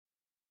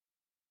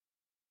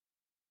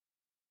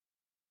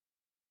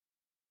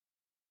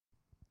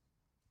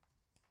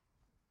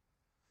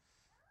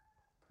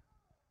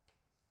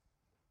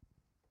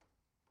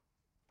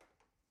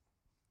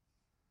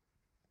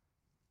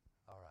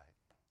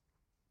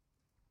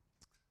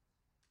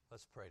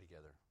Let's pray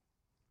together.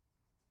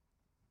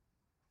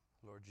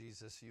 Lord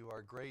Jesus, you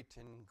are great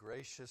and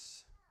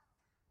gracious,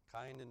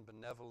 kind and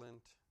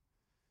benevolent,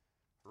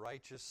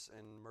 righteous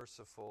and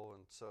merciful,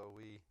 and so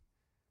we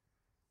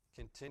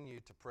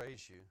continue to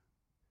praise you.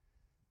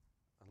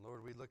 And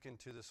Lord, we look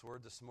into this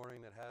word this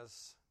morning that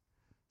has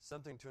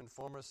something to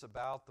inform us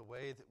about the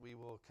way that we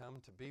will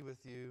come to be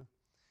with you.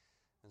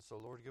 And so,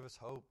 Lord, give us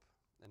hope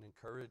and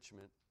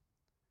encouragement.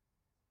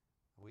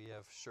 We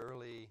have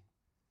surely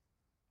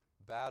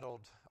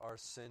battled our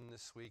sin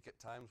this week. At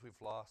times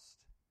we've lost.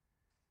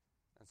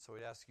 And so we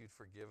ask you to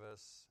forgive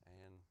us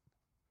and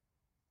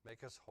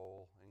make us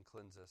whole and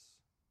cleanse us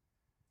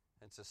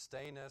and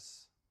sustain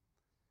us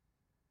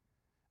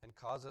and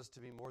cause us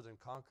to be more than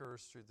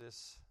conquerors through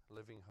this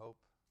living hope.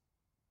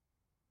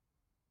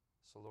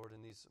 So, Lord,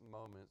 in these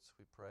moments,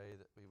 we pray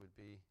that we would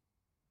be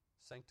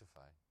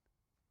sanctified.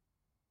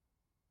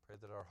 Pray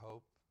that our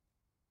hope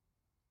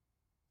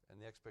and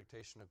the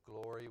expectation of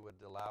glory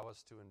would allow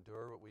us to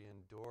endure what we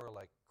endure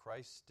like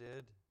Christ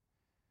did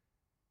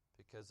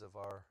because of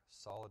our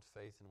solid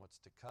faith in what's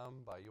to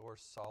come by your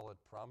solid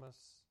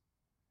promise.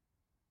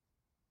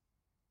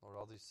 Lord,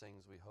 all these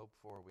things we hope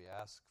for, we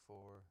ask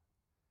for,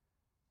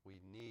 we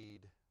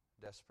need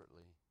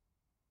desperately.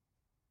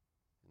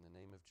 In the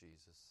name of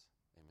Jesus,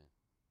 amen.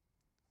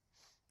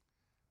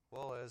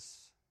 Well,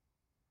 as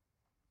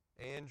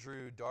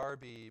Andrew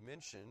Darby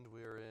mentioned,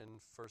 we're in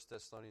 1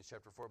 Thessalonians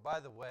chapter 4.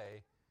 By the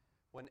way,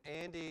 when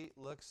Andy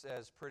looks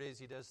as pretty as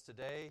he does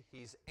today,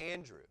 he's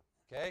Andrew,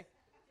 okay?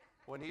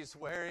 When he's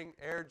wearing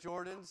Air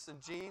Jordans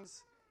and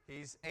jeans,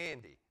 he's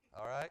Andy,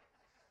 all right?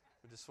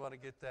 We just want to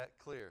get that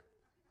clear.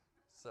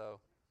 So,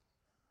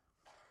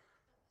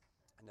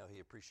 I know he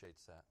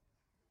appreciates that.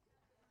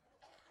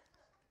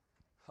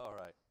 All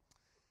right.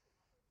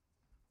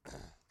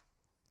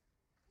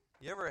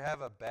 You ever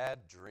have a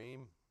bad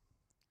dream?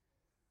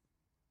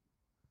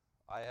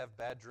 I have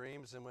bad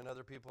dreams, and when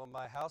other people in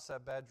my house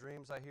have bad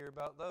dreams, I hear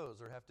about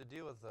those or have to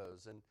deal with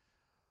those. And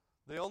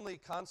the only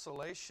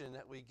consolation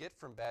that we get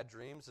from bad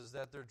dreams is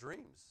that they're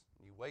dreams.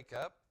 You wake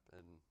up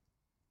and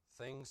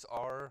things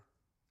are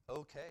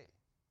okay.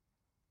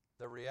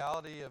 The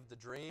reality of the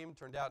dream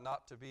turned out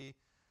not to be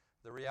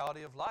the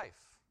reality of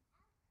life.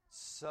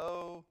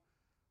 So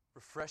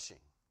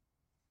refreshing.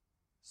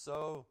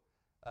 So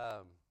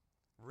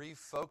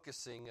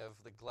refocusing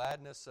of the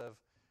gladness of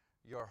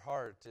your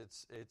heart.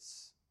 It's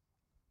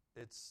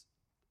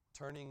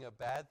turning a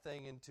bad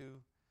thing into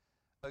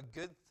a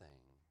good thing.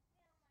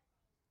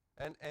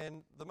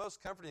 And the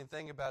most comforting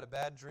thing about a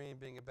bad dream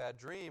being a bad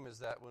dream is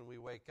that when we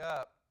wake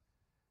up,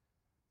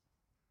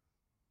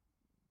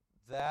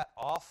 that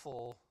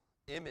awful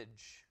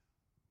image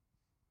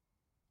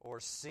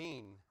or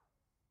scene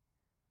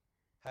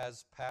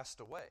has passed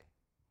away.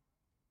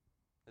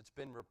 It's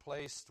been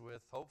replaced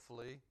with,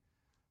 hopefully,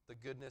 the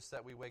goodness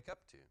that we wake up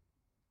to.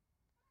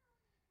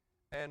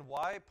 And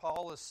why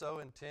Paul is so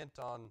intent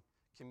on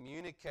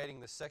communicating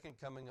the second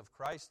coming of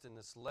Christ in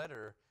this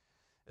letter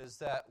is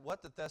that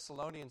what the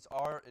Thessalonians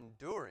are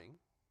enduring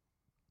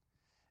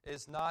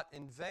is not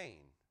in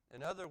vain.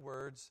 In other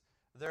words,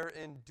 they're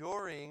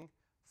enduring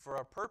for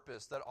a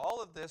purpose, that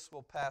all of this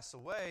will pass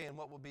away, and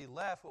what will be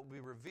left, what will be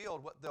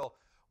revealed, what they'll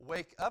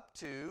wake up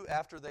to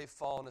after they've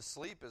fallen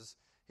asleep, as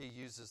he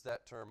uses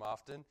that term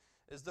often,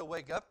 is they'll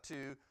wake up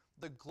to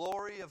the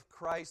glory of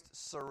Christ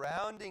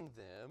surrounding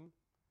them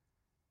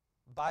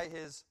by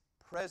his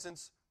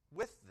presence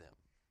with them.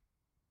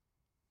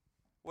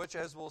 Which,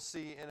 as we'll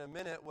see in a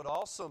minute, would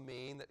also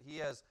mean that he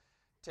has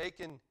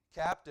taken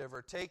captive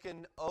or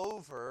taken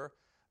over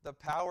the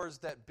powers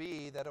that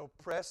be that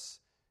oppress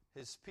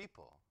his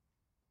people.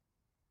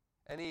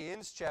 And he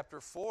ends chapter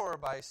 4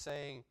 by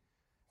saying,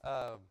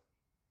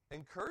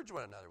 encourage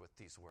one another with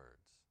these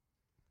words.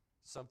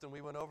 Something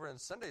we went over in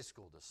Sunday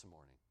school this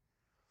morning.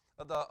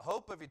 The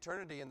hope of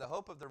eternity and the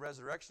hope of the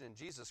resurrection in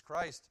Jesus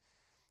Christ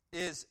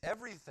is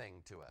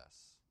everything to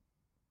us.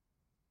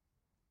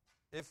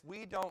 If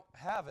we don't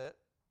have it,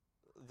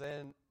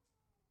 then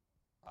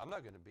I'm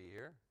not going to be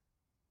here.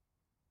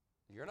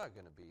 You're not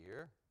going to be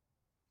here.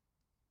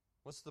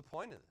 What's the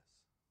point of this?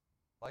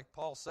 Like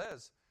Paul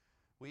says,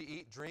 we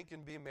eat, drink,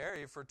 and be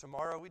merry, for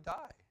tomorrow we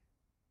die.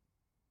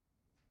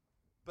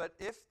 But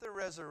if the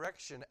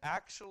resurrection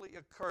actually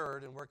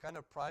occurred, and we're kind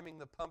of priming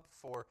the pump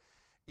for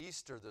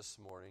Easter this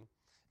morning,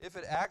 if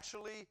it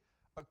actually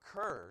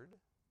occurred,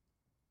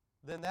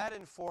 then that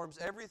informs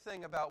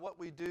everything about what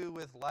we do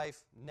with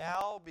life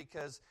now,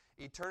 because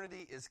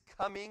eternity is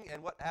coming,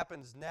 and what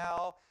happens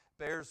now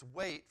bears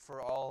weight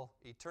for all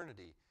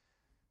eternity.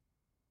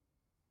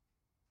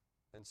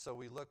 And so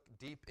we look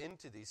deep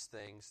into these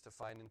things to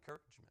find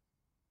encouragement.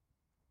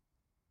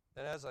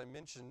 And as I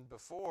mentioned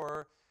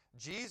before,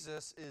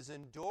 Jesus is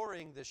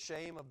enduring the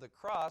shame of the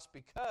cross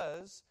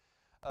because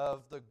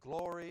of the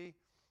glory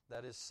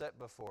that is set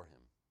before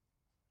him.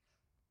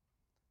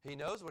 He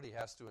knows what he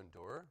has to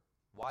endure,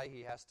 why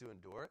he has to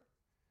endure it.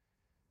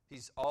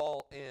 He's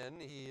all in.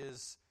 He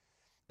is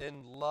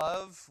in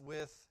love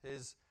with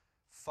his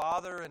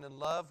Father and in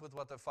love with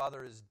what the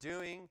Father is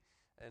doing.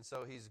 And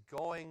so he's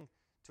going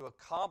to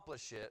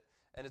accomplish it,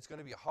 and it's going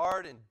to be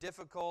hard and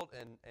difficult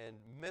and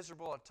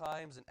miserable at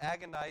times and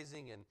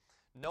agonizing, and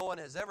no one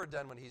has ever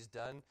done what he's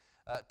done,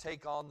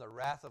 take on the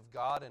wrath of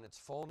God and its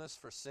fullness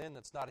for sin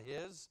that's not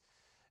his.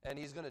 And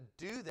he's going to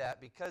do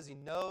that because he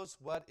knows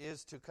what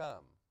is to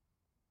come.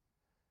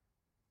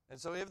 And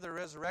so if the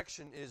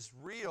resurrection is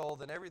real,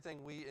 then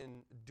everything we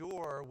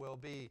endure will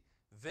be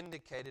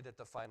vindicated at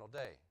the final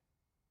day.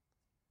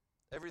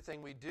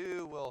 Everything we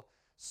do will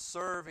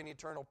serve an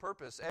eternal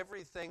purpose.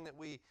 Everything that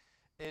we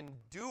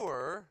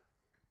endure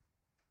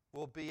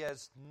will be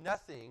as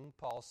nothing,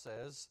 Paul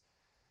says,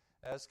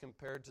 as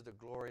compared to the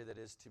glory that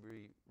is to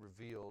be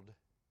revealed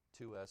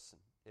to us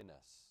in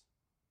us.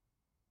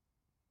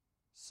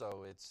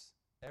 So it's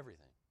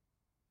everything.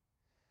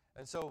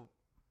 And so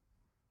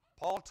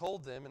Paul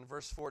told them in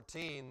verse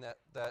 14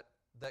 that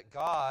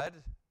God,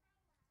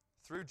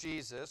 through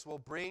Jesus, will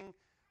bring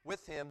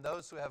with him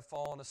those who have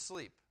fallen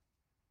asleep.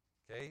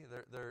 Okay,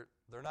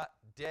 they're not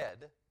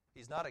dead.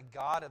 He's not a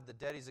God of the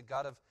dead. He's a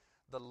God of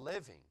the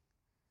living.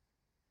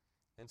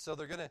 And so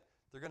they're going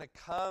to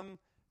come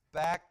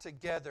back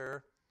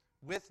together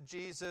with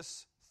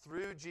Jesus,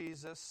 through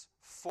Jesus,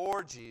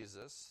 for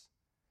Jesus.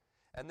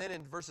 And then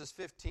in verses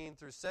 15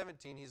 through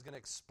 17, he's going to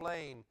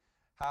explain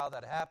how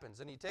that happens.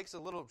 And he takes a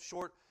little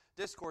short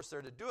discourse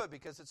there to do it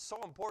because it's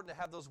so important to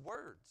have those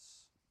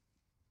words.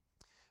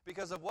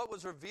 Because of what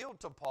was revealed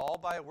to Paul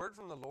by a word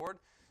from the Lord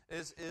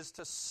is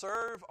to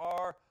serve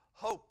our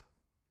hope.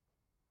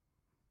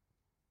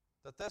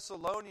 The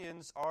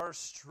Thessalonians are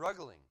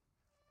struggling.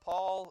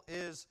 Paul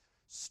is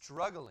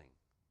struggling.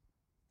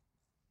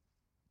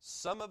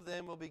 Some of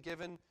them will be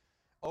given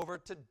over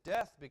to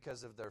death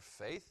because of their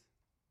faith.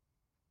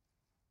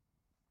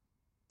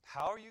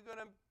 How are you going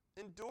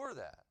to endure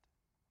that?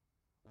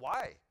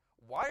 Why?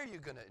 Why are you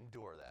going to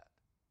endure that?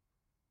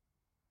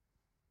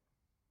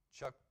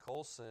 Chuck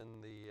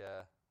Colson,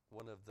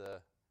 one of the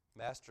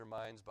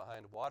masterminds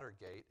behind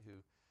Watergate, who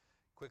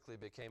quickly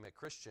became a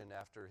Christian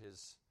after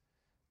his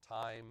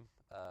time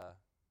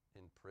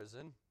in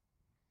prison,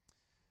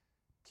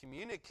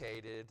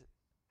 communicated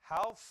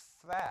how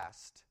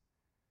fast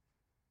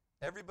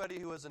everybody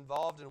who was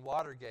involved in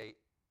Watergate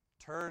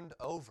turned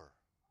over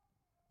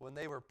when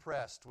they were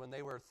pressed, when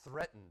they were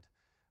threatened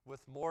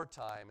with more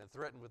time and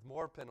threatened with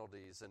more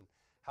penalties, and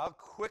how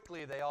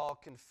quickly they all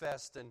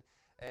confessed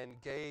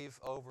and gave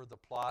over the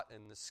plot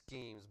and the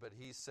schemes. But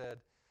he said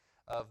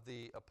of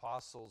the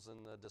apostles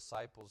and the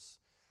disciples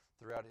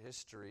throughout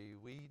history,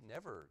 we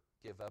never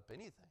give up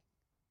anything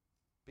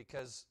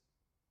because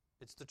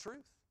it's the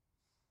truth.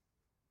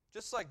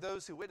 Just like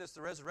those who witnessed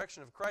the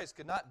resurrection of Christ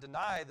could not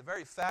deny the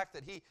very fact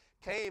that he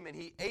came and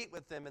he ate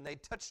with them and they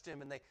touched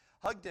him and they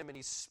hugged him and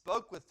he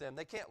spoke with them.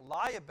 They can't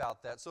lie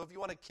about that. So if you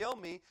want to kill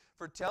me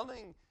for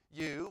telling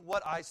you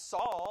what I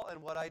saw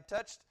and what I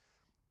touched,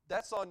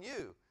 that's on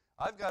you.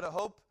 I've got a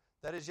hope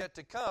that is yet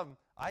to come.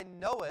 I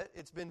know it.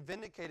 It's been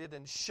vindicated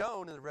and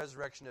shown in the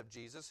resurrection of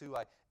Jesus, who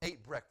I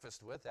ate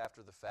breakfast with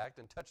after the fact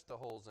and touched the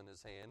holes in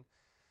his hand.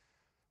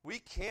 We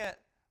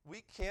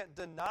can't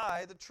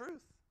deny the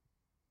truth.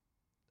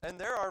 And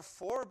there are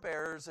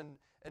forebearers and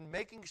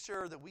making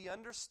sure that we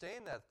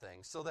understand that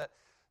thing so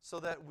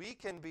that we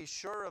can be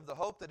sure of the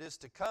hope that is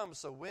to come.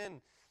 So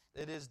when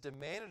it is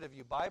demanded of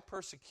you by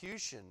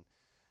persecution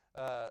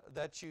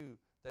that you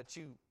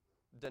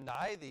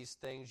deny these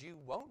things, you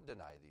won't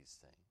deny these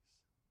things.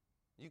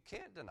 You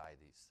can't deny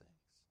these things.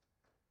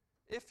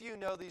 If you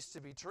know these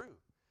to be true,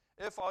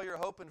 if all your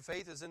hope and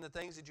faith is in the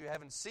things that you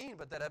haven't seen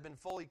but that have been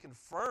fully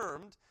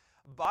confirmed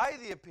by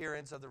the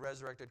appearance of the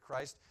resurrected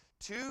Christ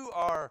to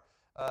our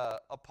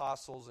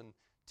apostles and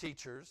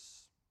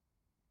teachers,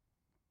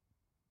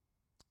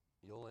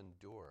 you'll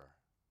endure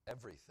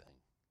everything.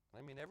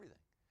 I mean everything.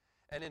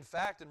 And in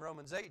fact, in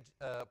Romans 8,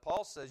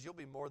 Paul says you'll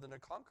be more than a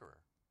conqueror.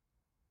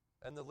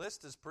 And the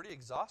list is pretty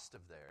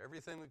exhaustive there.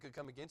 Everything that could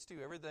come against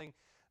you, everything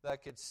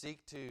that could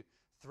seek to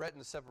threaten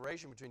the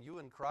separation between you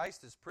and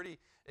Christ is pretty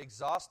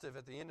exhaustive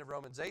at the end of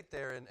Romans 8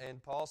 there.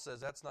 And Paul says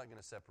that's not going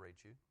to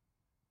separate you.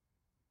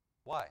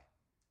 Why?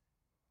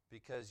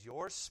 Because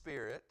your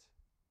spirit,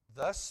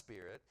 the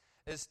Spirit,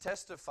 is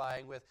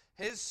testifying with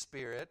His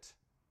Spirit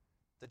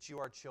that you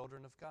are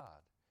children of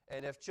God.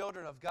 And if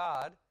children of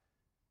God,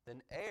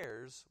 then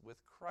heirs with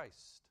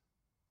Christ.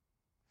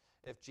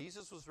 If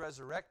Jesus was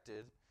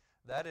resurrected,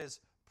 that is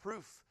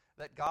proof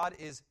that God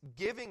is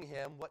giving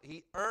him what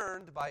he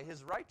earned by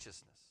his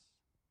righteousness.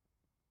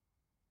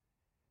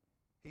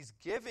 He's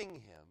giving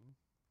him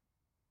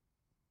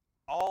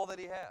all that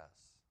he has.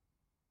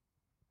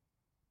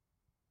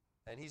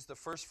 And he's the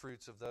first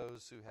fruits of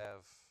those who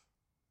have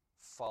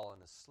fallen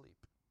asleep.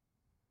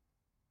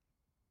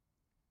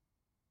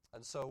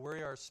 And so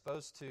we are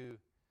supposed to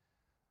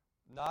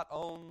not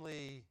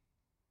only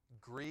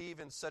grieve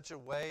in such a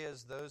way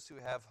as those who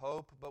have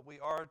hope, but we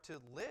are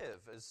to live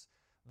as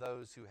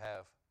those who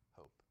have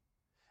hope.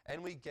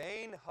 And we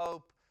gain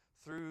hope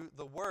through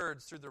the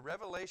words, through the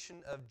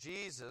revelation of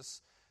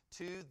Jesus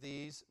to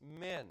these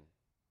men.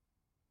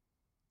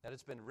 That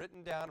it's been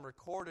written down,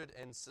 recorded,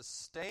 and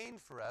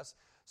sustained for us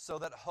so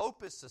that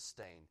hope is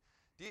sustained.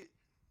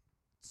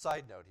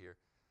 side note here.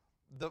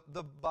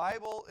 The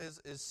Bible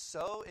is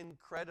so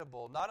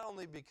incredible, not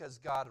only because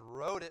God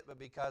wrote it, but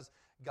because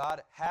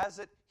God has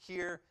it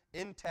here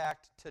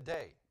intact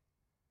today.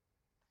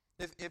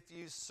 If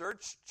you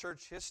search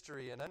church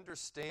history and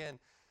understand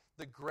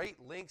the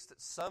great lengths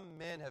that some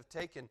men have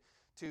taken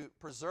to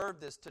preserve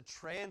this, to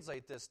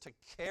translate this, to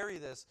carry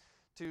this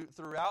to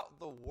throughout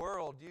the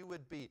world, you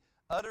would be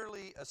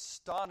utterly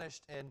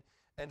astonished and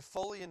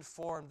fully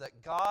informed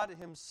that God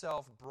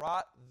himself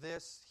brought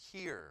this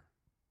here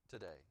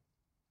today.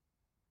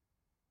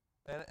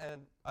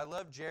 And I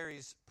love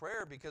Jerry's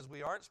prayer because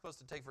we aren't supposed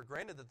to take for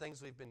granted the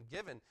things we've been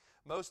given.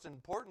 Most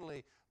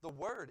importantly, the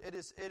Word. It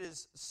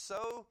is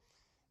so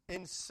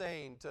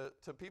insane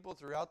to people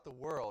throughout the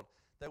world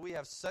that we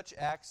have such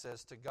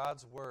access to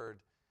God's Word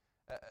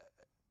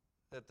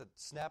at the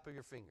snap of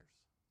your fingers.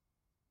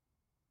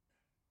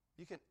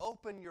 You can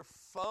open your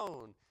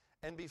phone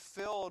and be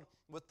filled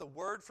with the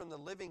Word from the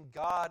living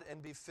God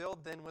and be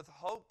filled then with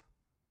hope.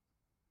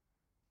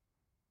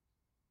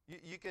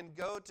 You can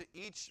go to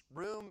each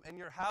room in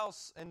your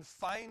house and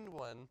find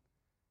one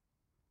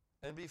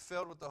and be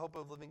filled with the hope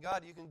of the living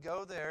God. You can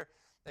go there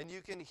and you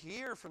can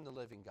hear from the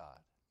living God.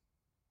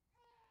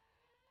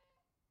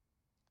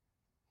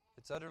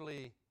 It's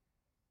utterly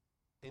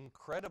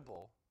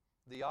incredible,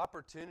 the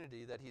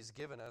opportunity that he's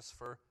given us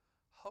for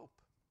hope.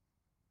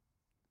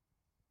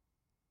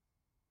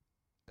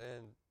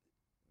 And,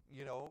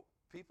 you know,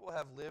 people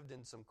have lived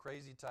in some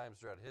crazy times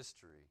throughout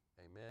history.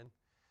 Amen.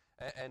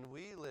 And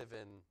we live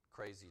in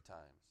crazy times.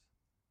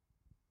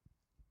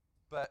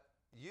 But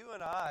you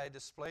and I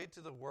display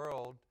to the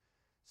world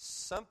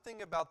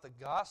something about the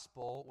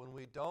gospel when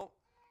we don't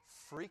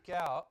freak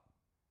out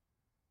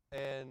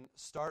and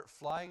start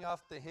flying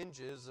off the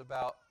hinges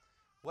about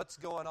what's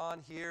going on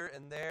here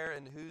and there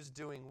and who's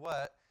doing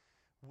what.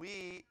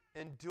 We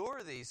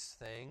endure these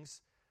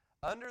things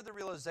under the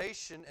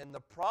realization and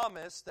the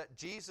promise that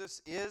Jesus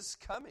is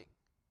coming.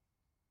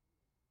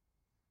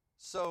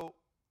 So,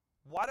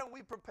 why don't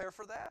we prepare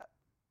for that?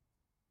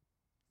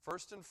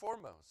 First and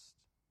foremost.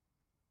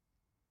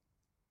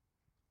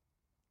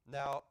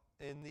 Now,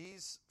 in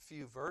these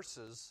few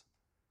verses,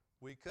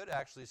 we could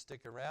actually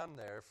stick around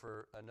there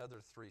for another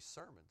 3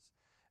 sermons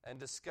and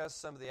discuss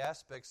some of the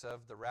aspects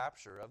of the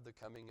rapture, of the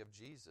coming of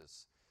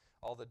Jesus,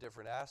 all the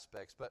different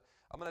aspects. But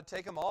I'm going to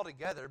take them all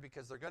together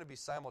because they're going to be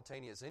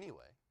simultaneous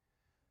anyway.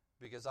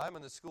 Because I'm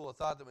in the school of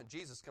thought that when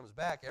Jesus comes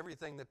back,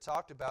 everything that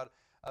talked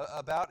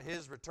about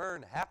his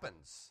return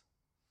happens.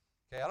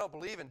 Okay, I don't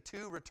believe in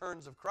 2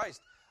 returns of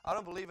Christ. I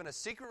don't believe in a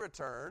secret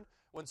return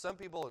when some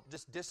people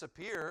just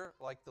disappear,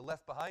 like the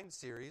Left Behind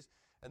series,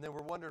 and then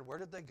we're wondering, where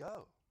did they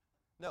go?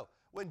 No,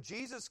 when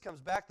Jesus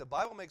comes back, the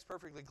Bible makes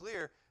perfectly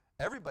clear,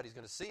 everybody's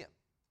going to see him.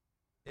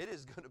 It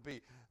is going to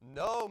be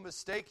no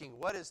mistaking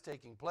what is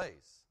taking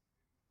place.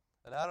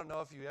 And I don't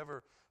know if you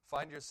ever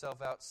find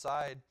yourself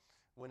outside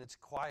when it's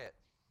quiet,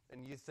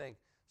 and you think,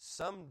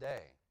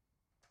 someday,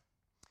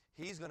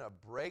 he's going to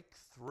break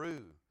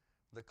through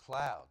the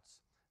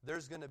clouds.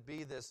 There's going to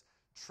be this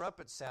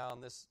trumpet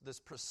sound, this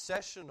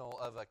processional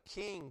of a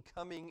king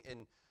coming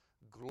in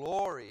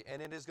glory,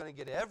 and it is going to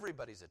get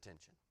everybody's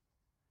attention.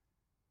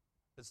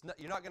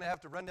 You're not going to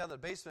have to run down the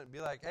basement and be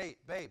like, hey,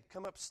 babe,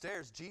 come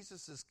upstairs.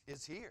 Jesus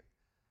is here.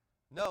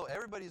 No,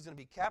 everybody's going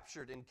to be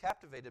captured and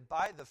captivated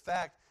by the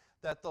fact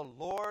that the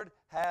Lord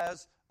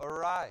has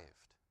arrived.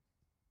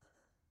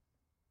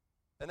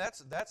 And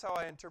that's how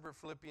I interpret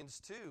Philippians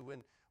 2.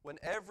 When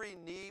every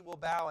knee will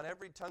bow and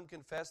every tongue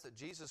confess that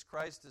Jesus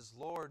Christ is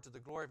Lord to the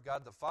glory of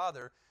God the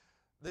Father,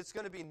 there's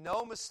going to be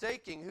no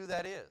mistaking who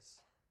that is.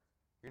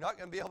 You're not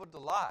going to be able to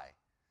lie.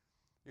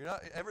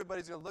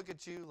 Everybody's going to look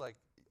at you like,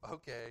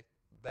 okay,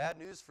 bad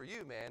news for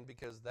you, man,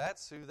 because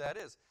that's who that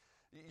is.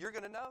 You're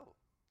going to know.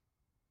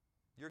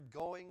 You're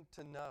going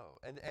to know.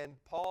 And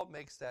Paul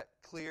makes that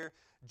clear.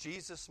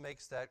 Jesus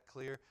makes that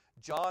clear.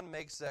 John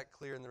makes that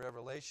clear in the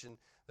Revelation.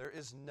 There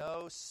is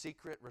no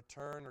secret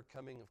return or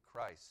coming of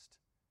Christ.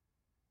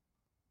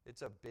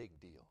 It's a big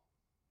deal.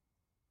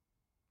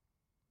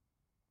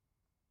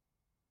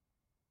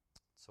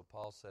 So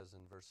Paul says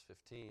in verse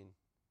 15,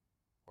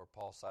 or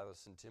Paul,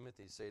 Silas, and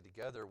Timothy say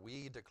together,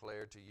 we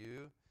declare to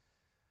you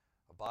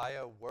by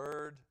a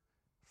word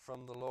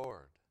from the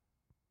Lord.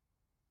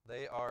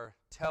 They are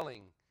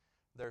telling,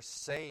 they're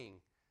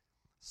saying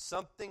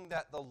something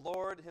that the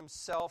Lord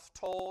himself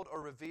told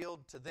or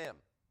revealed to them.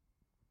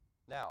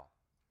 Now,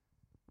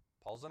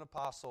 Paul's an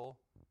apostle,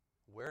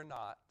 we're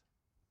not.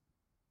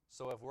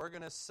 So if we're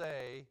going to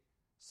say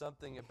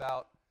something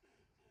about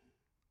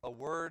a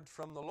word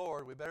from the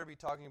Lord, we better be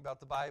talking about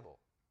the Bible.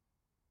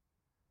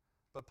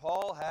 But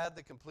Paul had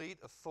the complete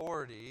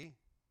authority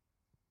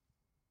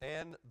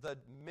and the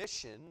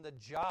mission, the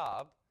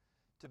job,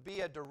 to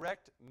be a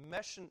direct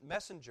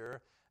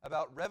messenger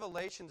about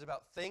revelations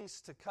about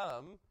things to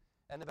come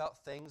and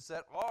about things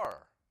that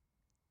are.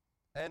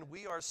 And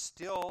we are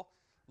still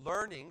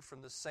learning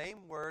from the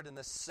same word and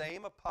the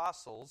same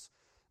apostles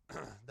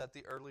that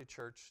the early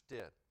church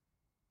did.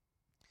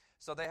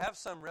 So they have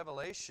some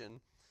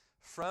revelation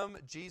from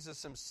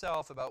Jesus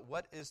himself about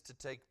what is to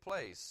take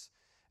place.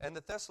 And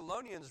the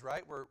Thessalonians,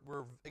 right,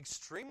 were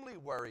extremely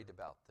worried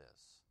about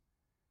this.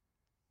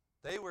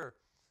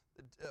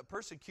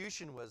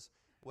 Persecution was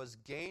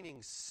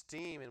gaining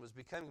steam and was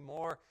becoming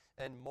more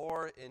and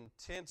more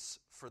intense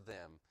for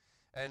them.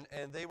 And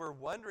they were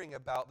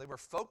they were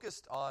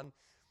focused on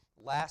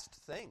last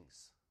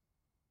things.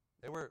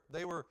 They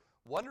were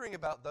wondering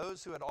about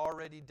those who had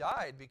already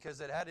died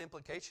because it had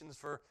implications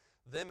for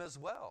them as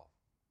well.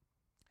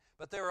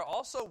 But they were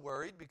also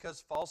worried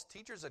because false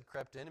teachers had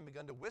crept in and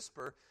begun to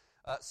whisper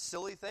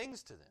silly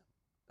things to them.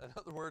 In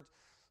other words,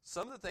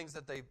 some of the things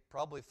that they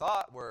probably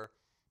thought were,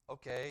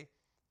 okay,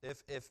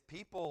 if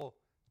people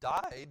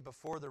died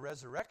before the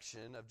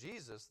resurrection of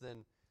Jesus,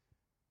 then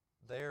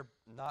they're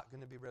not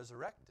going to be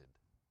resurrected.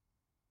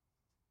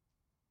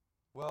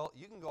 Well,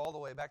 you can go all the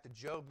way back to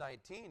Job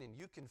 19, and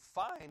you can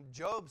find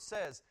Job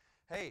says,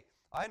 hey,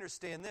 I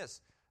understand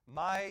this.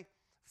 My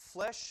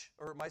flesh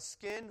or my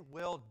skin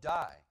will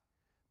die,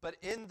 but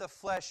in the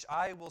flesh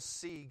I will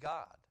see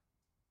God.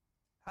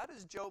 How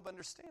does Job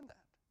understand that?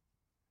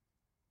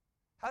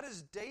 How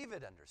does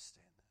David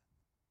understand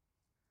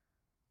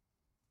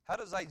that? How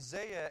does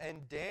Isaiah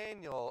and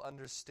Daniel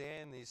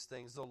understand these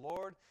things? The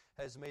Lord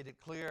has made it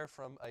clear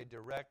from a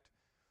direct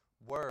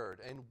word,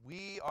 and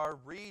we are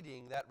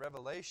reading that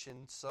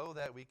revelation so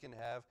that we can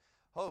have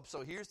hope.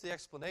 So here's the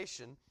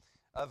explanation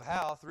of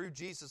how, through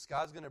Jesus,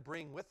 God's going to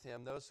bring with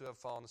him those who have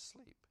fallen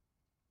asleep.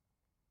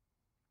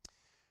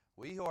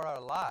 We who are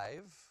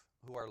alive,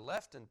 who are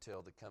left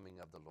until the coming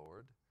of the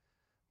Lord,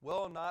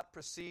 will not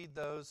precede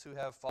those who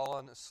have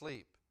fallen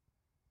asleep.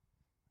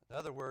 In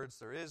other words,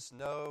 there is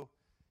no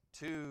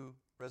two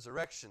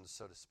resurrections,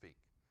 so to speak,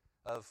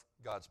 of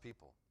God's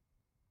people.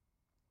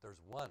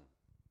 There's one.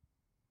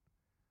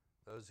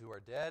 Those who are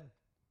dead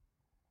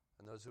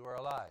and those who are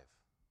alive,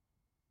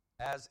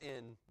 as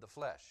in the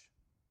flesh.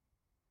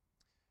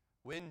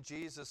 When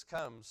Jesus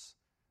comes,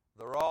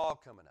 they're all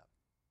coming up.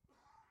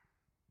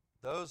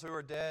 Those who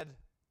are dead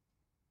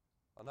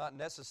are not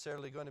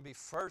necessarily going to be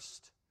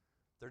first.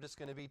 They're just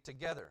going to be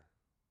together.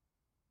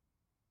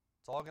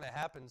 It's all going to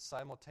happen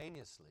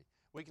simultaneously.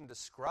 We can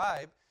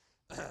describe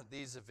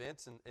these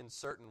events in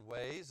certain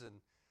ways and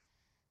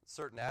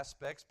certain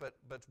aspects, but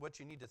what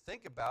you need to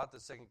think about the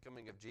second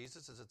coming of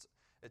Jesus is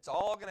it's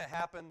all going to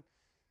happen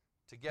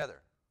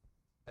together.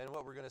 And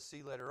what we're going to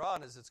see later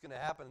on is it's going to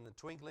happen in the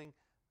twinkling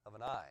of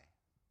an eye,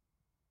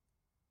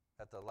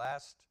 at the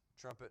last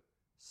trumpet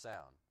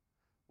sound.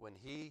 When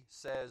he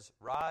says,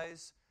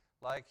 rise,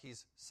 like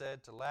he's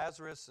said to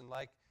Lazarus, and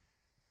like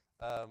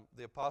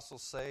the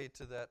apostles say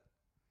to that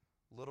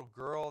little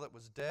girl that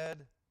was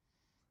dead,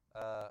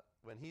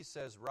 when he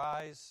says,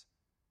 rise,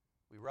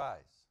 we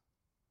rise.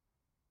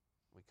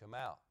 We come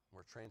out.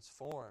 We're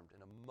transformed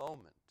in a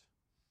moment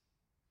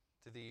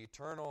to the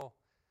eternal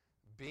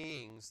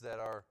beings that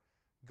are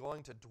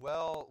going to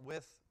dwell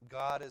with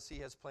God as he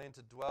has planned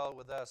to dwell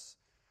with us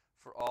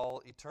for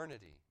all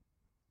eternity.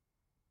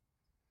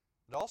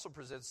 It also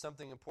presents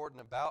something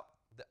important about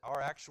our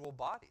actual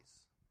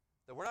bodies,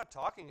 that we're not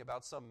talking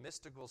about some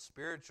mystical,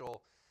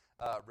 spiritual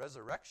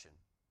resurrection.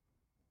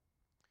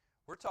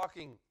 We're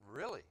talking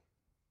really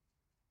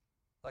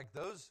like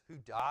those who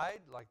died,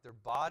 like their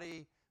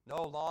body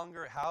no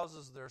longer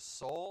houses their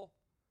soul,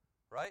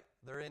 right?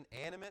 They're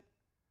inanimate.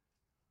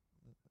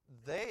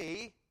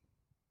 They,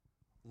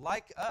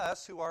 like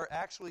us who are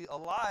actually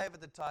alive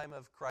at the time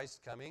of Christ's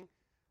coming,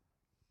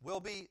 will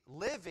be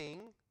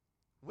living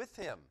with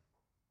him.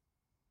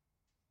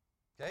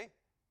 Okay?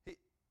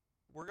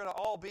 We're going to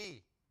all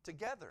be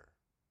together.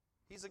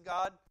 He's a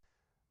God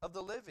of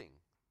the living.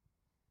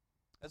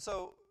 And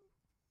so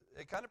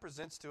it kind of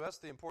presents to us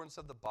the importance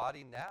of the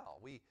body now.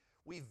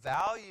 We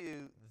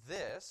value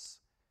this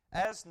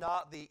as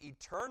not the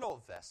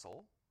eternal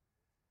vessel,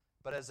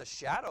 but as a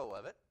shadow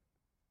of it,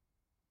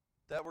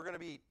 that we're going to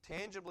be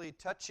tangibly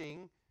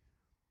touching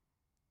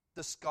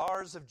the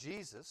scars of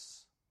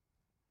Jesus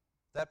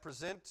that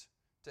present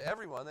to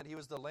everyone that he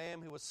was the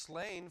Lamb who was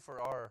slain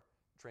for our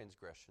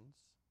transgressions.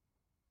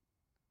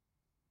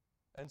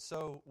 And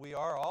so we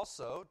are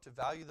also to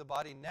value the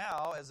body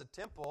now as a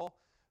temple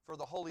for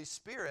the Holy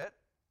Spirit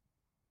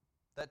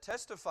that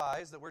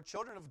testifies that we're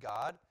children of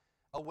God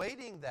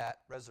awaiting that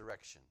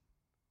resurrection.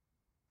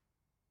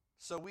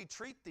 So we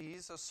treat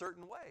these a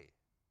certain way.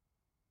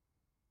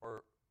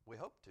 Or we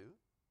hope to.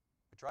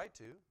 We try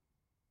to.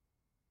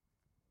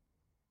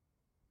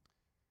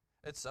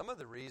 It's some of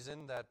the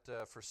reason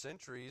that for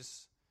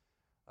centuries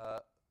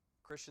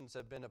Christians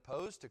have been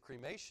opposed to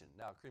cremation.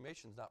 Now,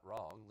 cremation's not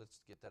wrong. Let's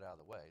get that out of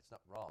the way. It's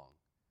not wrong.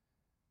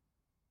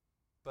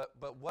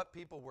 But what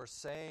people were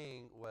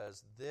saying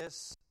was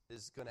this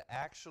is going to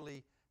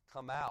actually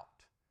come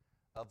out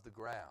of the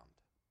ground.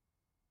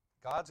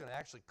 God's going to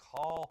actually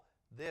call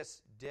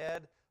this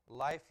dead,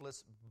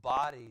 lifeless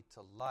body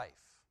to life.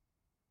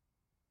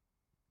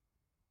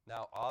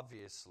 Now,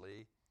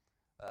 obviously,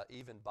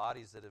 even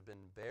bodies that have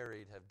been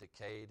buried have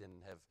decayed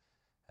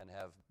and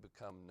have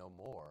become no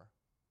more.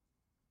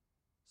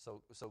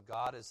 So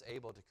God is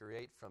able to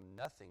create from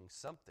nothing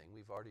something.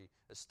 We've already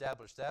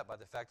established that by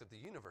the fact that the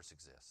universe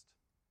exists.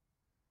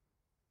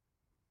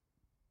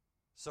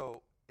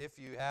 So if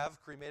you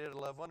have cremated a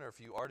loved one, or if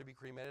you are to be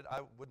cremated, I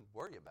wouldn't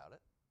worry about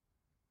it.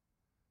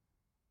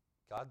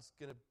 God's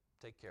going to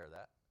take care of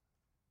that.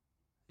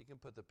 He can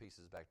put the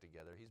pieces back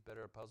together. He's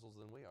better at puzzles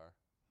than we are.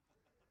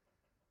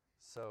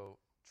 So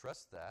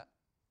trust that.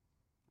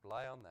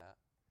 Rely on that.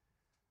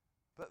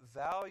 But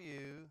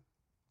value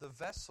the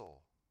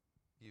vessel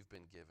you've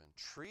been given.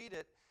 Treat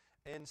it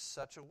in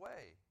such a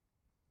way.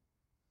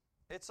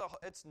 It's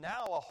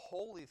now a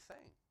holy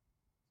thing.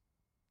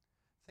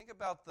 Think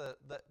about the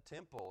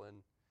temple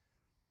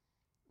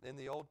in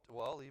the old,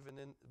 well, even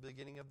in the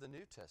beginning of the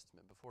New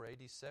Testament, before AD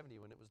 70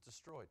 when it was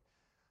destroyed.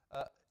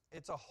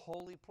 It's a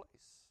holy place.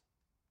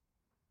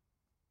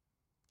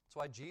 That's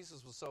why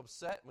Jesus was so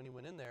upset when he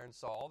went in there and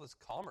saw all this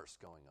commerce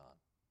going on.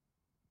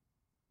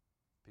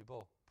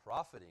 People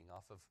profiting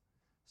off of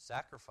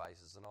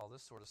sacrifices and all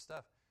this sort of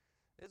stuff.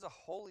 It's a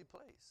holy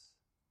place.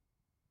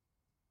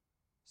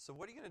 So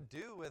what are you going to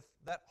do with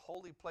that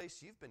holy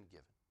place you've been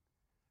given?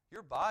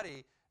 Your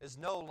body is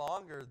no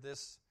longer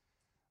this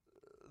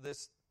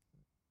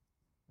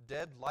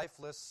dead,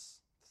 lifeless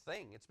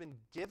thing. It's been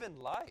given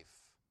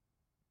life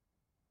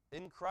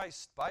in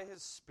Christ by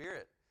His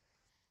Spirit.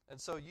 And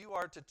so you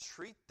are to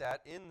treat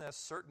that in a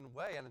certain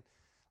way. And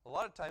a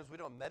lot of times we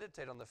don't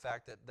meditate on the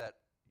fact that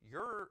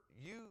you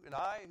and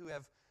I who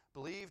have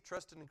believed,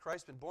 trusted in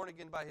Christ, been born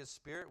again by His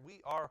Spirit,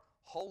 we are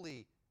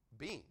holy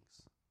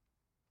beings.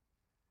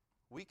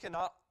 We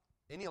cannot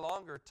any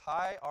longer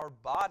tie our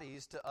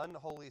bodies to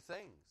unholy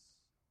things.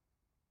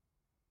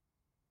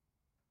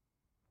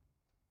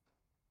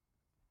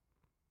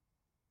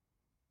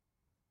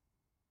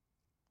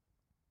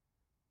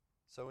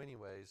 So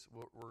anyways,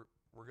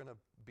 we're going to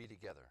be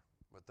together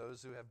with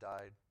those who have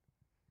died,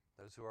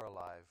 those who are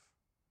alive.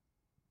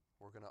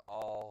 We're going to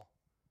all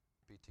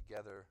be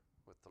together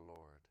with the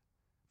Lord.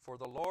 For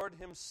the Lord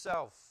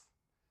Himself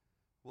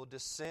will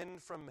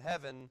descend from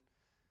heaven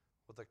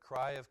with a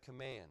cry of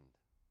command,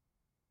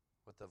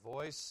 with the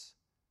voice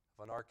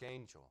of an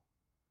archangel,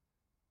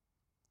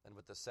 and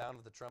with the sound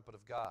of the trumpet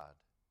of God,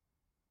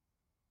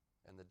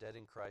 and the dead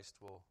in Christ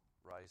will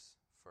rise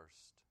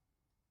first.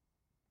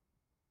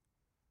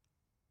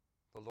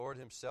 The Lord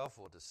Himself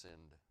will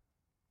descend.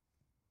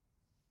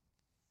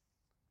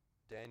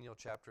 Daniel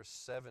chapter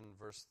 7,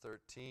 verse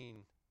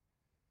 13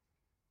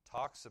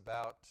 talks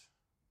about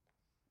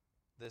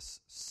this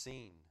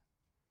scene.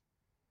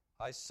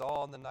 I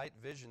saw in the night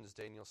visions,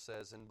 Daniel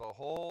says, and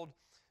behold,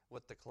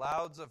 with the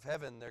clouds of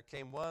heaven there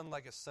came one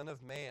like a son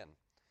of man.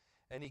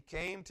 And he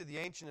came to the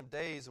Ancient of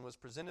Days and was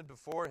presented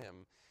before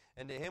him.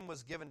 And to him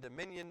was given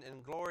dominion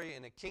and glory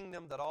and a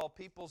kingdom that all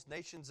peoples,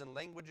 nations, and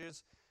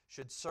languages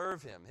should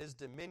serve him. His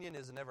dominion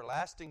is an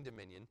everlasting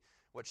dominion,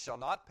 which shall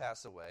not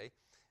pass away,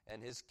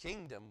 and his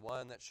kingdom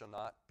one that shall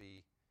not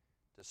be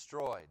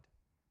destroyed.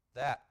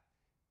 That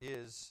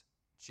is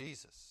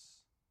Jesus.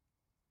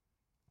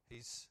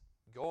 He's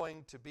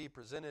going to be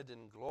presented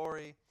in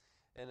glory,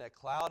 in a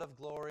cloud of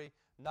glory,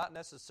 not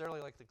necessarily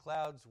like the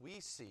clouds we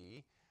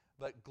see,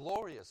 but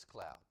glorious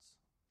clouds.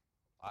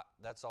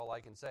 That's all I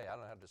can say. I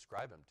don't know how to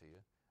describe them to you.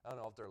 I don't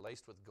know if they're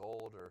laced with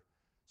gold or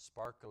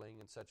sparkling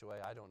in such a way.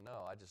 I don't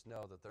know. I just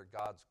know that they're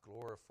God's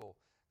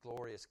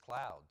glorious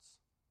clouds.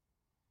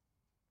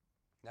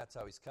 That's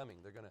how He's coming.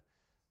 They're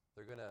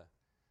going to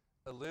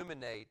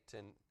illuminate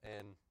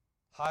and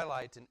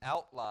highlight and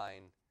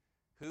outline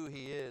who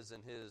He is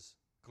and His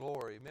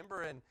glory.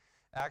 Remember in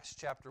Acts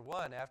chapter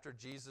 1, after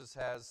Jesus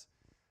has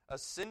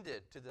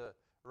ascended to the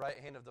right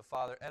hand of the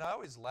Father, and I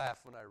always laugh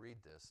when I read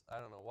this. I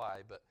don't know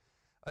why, but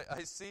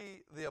I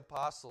see the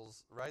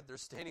apostles, right? They're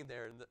standing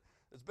there, and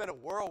it's been a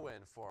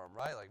whirlwind for them,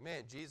 right? Like,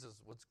 man, Jesus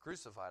was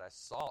crucified. I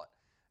saw it.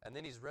 And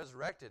then He's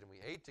resurrected, and we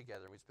ate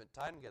together, and we spent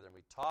time together, and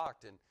we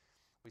talked, and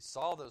we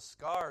saw those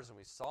scars, and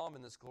we saw Him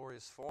in this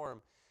glorious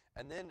form.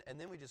 And then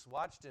we just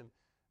watched Him,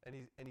 and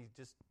he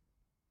just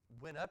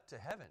went up to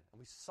heaven, and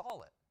we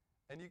saw it.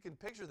 And you can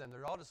picture them.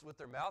 They're all just with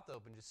their mouth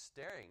open, just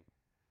staring.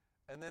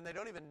 And then they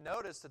don't even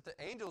notice that the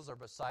angels are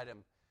beside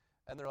Him.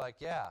 And they're like,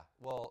 yeah,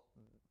 well,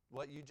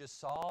 what you just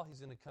saw, He's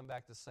going to come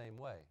back the same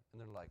way. And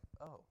they're like,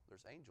 oh,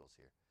 there's angels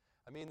here.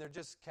 I mean, they're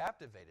just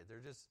captivated. They're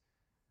just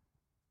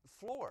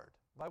floored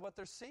by what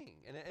they're seeing.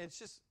 And it's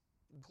just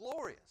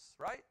glorious,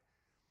 right?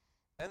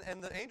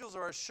 And the angels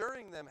are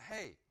assuring them,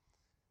 hey,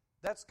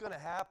 that's going to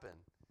happen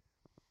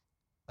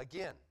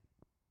again.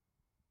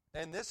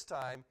 And this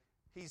time,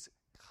 He's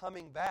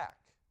coming back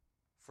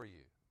for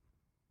you.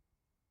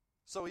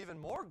 So even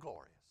more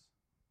glorious,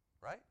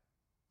 right?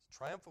 It's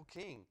triumphal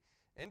King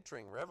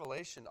entering.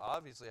 Revelation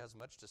obviously has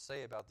much to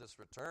say about this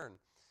return.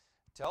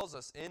 It tells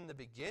us in the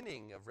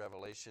beginning of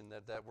Revelation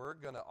that we're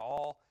going to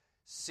all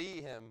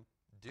see Him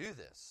do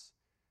this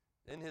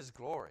in His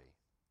glory.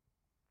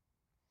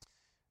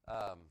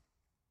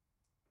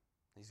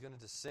 He's going to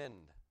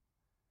descend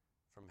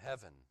from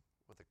heaven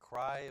with a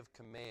cry of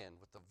command,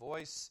 with the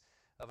voice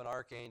of an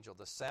archangel,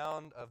 the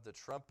sound of the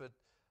trumpet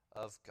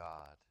of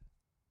God.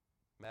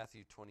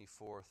 Matthew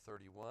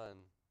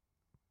 24:31,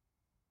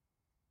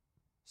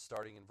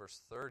 starting in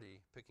verse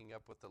 30, picking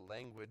up with the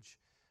language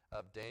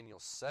of Daniel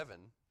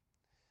 7.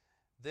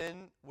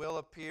 Then will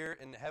appear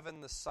in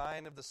heaven the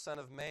sign of the Son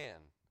of Man.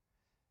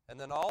 And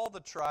then all the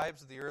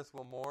tribes of the earth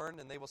will mourn,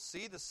 and they will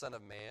see the Son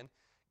of Man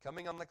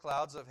coming on the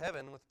clouds of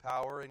heaven with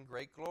power and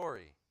great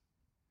glory.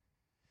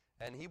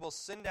 And he will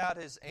send out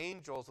his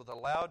angels with a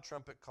loud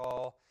trumpet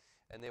call,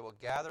 and they will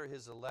gather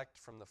his elect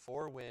from the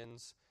four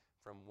winds,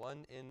 from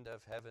one end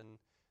of heaven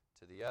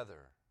to the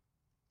other.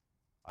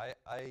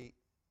 I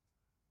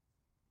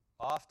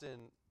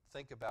often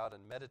think about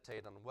and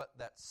meditate on what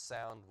that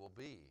sound will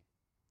be.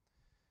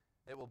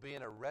 It will be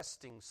an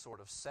arresting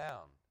sort of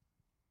sound.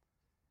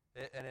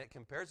 And it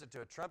compares it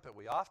to a trumpet.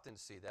 We often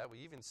see that. We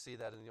even see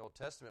that in the Old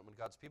Testament when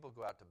God's people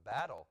go out to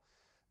battle.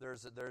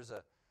 There's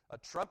a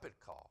trumpet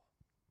call.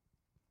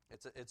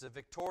 It's a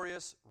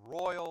victorious,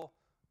 royal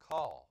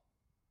call.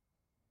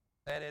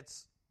 And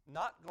it's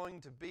not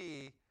going to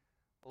be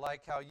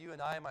like how you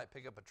and I might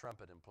pick up a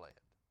trumpet and play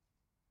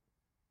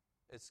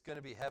it. It's going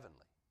to be heavenly.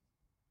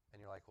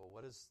 And you're like, well,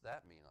 what does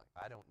that mean?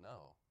 Like, I don't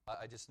know.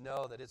 I just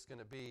know that it's going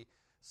to be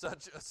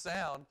such a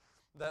sound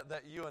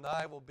that you and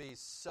I will be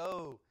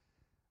so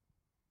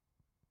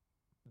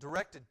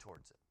directed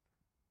towards it,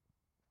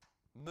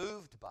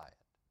 moved by it,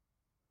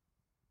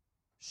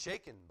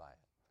 shaken by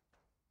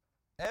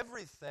it.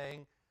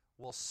 Everything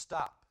will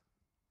stop.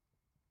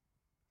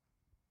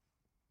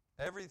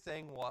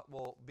 Everything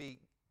will be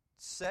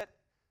set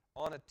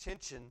on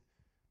attention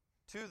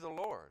to the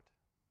Lord.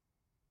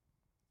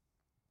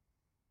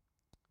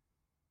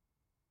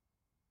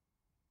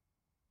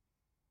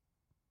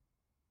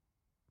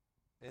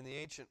 In the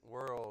ancient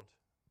world,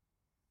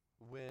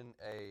 when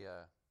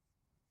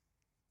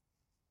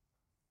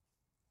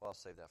I'll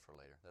save that for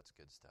later. That's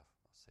good stuff.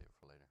 I'll save it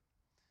for later.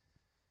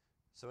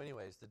 So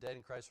anyways, the dead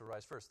in Christ will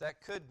rise first.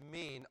 That could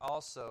mean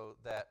also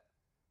that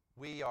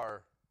we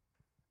are,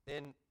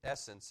 in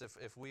essence,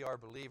 if we are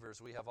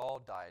believers, we have all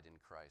died in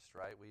Christ,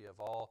 right? We have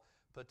all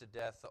put to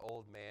death the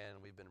old man,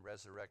 and we've been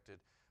resurrected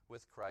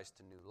with Christ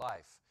to new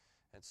life.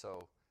 And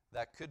so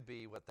that could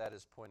be what that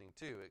is pointing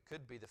to. It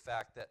could be the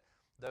fact that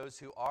those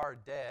who are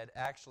dead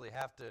actually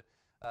have to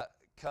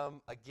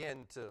come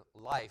again to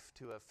life,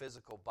 to a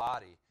physical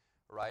body,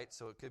 right?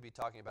 So it could be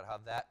talking about how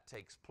that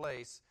takes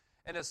place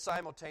in a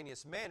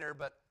simultaneous manner,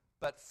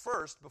 but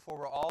first, before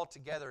we're all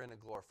together in a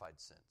glorified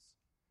sense.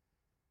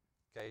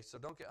 Okay, so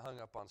don't get hung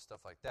up on stuff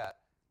like that.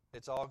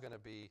 It's all going to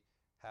be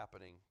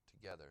happening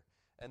together.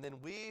 And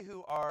then we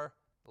who are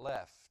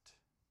left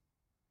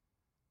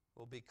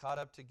will be caught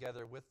up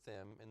together with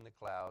them in the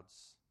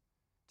clouds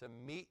to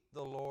meet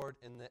the Lord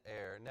in the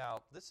air.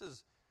 Now, this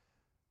is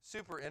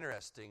super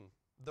interesting.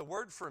 The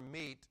word for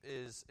meet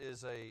is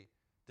a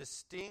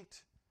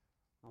distinct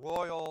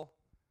royal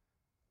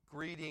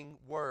greeting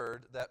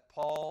word that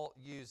Paul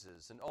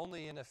uses, and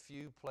only in a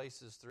few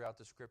places throughout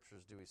the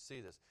Scriptures do we see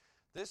this.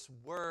 This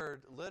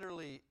word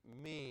literally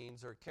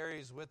means or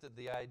carries with it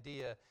the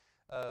idea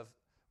of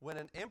when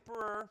an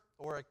emperor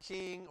or a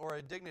king or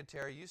a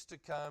dignitary used to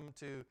come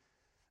to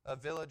a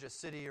village, a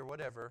city, or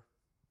whatever,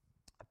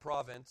 a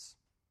province,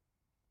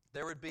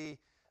 there would be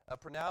a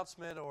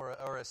pronouncement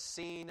or a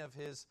scene of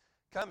his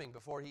coming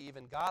before he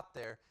even got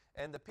there.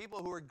 And the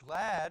people who were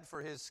glad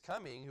for his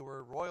coming, who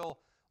were royal,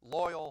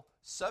 loyal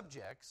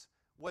subjects,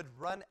 would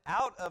run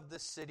out of the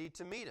city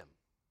to meet him.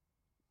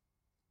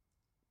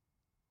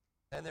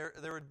 And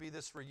there would be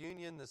this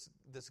reunion,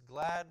 this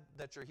glad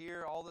that you're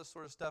here, all this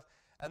sort of stuff.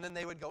 And then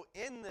they would go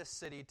in this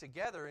city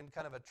together in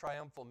kind of a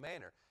triumphal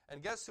manner.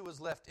 And guess who was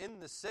left in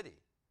the city?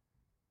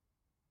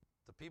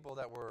 The people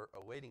that were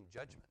awaiting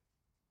judgment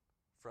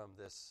from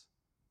this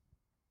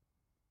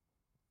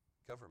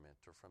government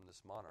or from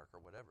this monarch or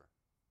whatever.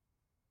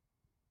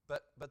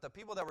 But the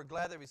people that were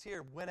glad that he was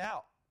here went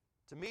out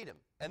to meet him.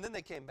 And then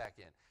they came back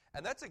in.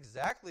 And that's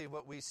exactly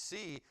what we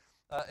see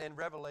in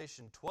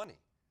Revelation 20.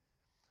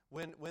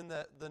 When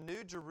the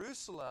new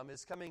Jerusalem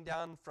is coming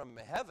down from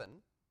heaven,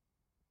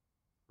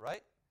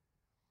 right?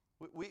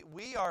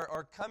 We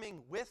are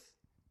coming with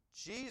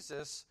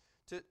Jesus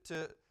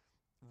to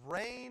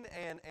reign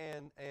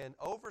and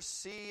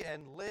oversee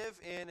and live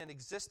in and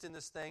exist in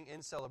this thing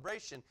in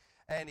celebration.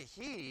 And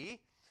he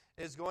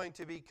is going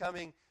to be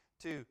coming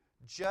to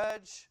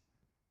judge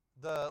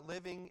the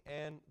living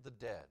and the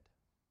dead,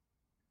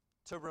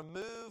 to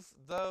remove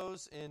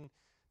those in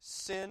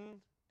sin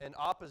and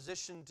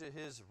opposition to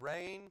his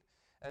reign,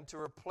 and to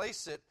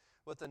replace it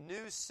with a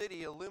new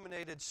city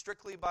illuminated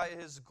strictly by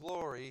his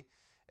glory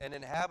and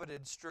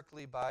inhabited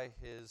strictly by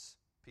his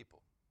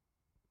people.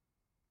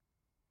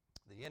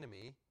 The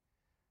enemy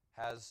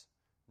has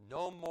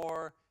no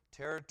more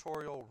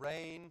territorial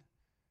reign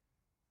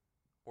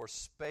or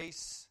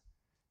space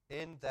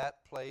in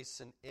that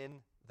place and in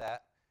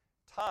that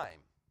time.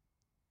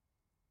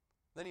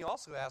 Then he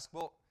also asks,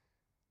 well,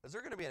 is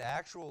there going to be an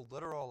actual,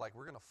 literal, like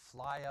we're going to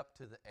fly up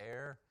to the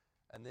air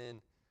and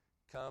then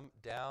come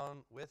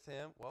down with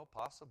him? Well,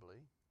 possibly.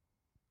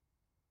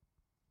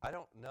 I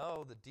don't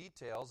know the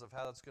details of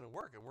how that's going to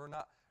work, and we're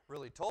not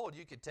really told.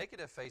 You could take it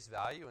at face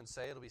value and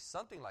say it'll be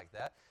something like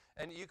that.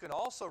 And you can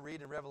also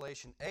read in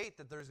Revelation 8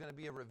 that there's going to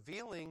be a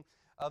revealing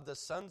of the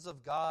sons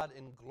of God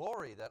in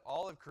glory that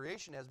all of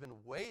creation has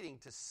been waiting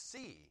to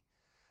see.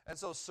 And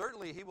so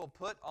certainly he will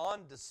put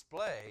on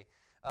display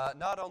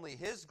not only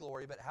his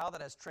glory, but how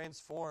that has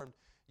transformed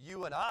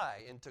you and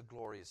I into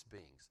glorious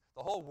beings.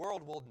 The whole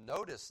world will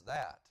notice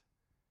that.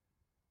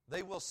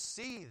 They will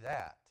see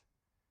that.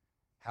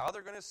 How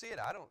they're going to see it,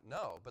 I don't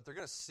know, but they're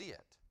going to see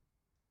it.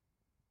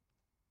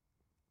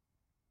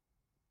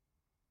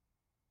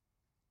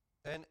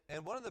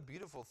 And one of the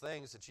beautiful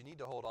things that you need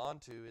to hold on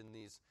to in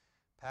these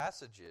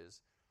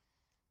passages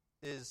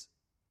is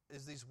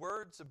these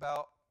words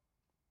about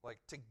like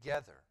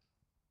together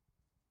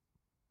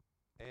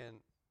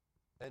and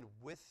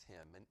with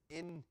him and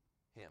in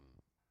him.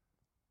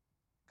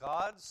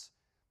 God's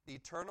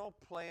eternal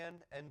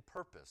plan and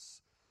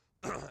purpose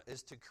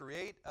is to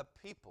create a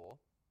people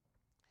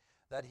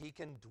that he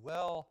can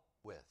dwell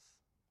with.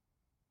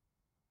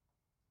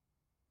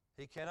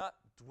 He cannot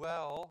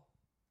dwell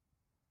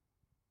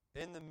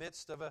in the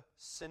midst of a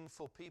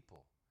sinful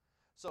people.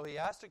 So he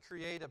has to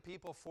create a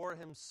people for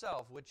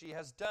himself, which he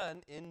has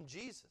done in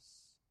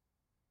Jesus.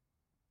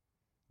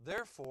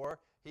 Therefore,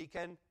 he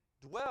can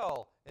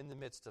dwell in the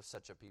midst of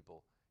such a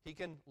people. He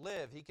can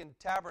live, he can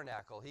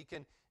tabernacle, he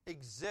can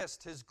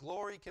exist. His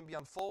glory can be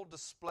on full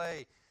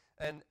display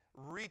and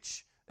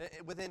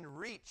within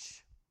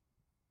reach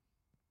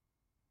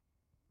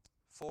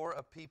for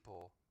a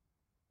people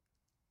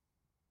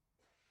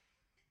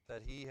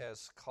that he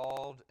has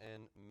called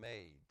and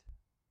made.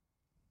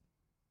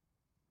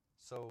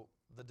 So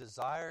the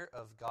desire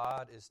of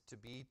God is to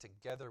be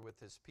together with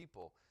his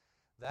people.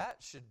 That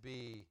should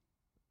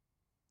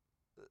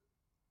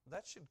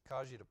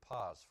cause you to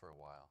pause for a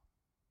while.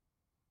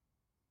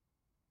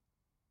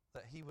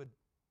 That he would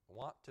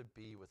want to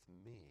be with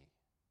me.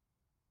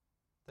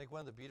 I think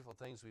one of the beautiful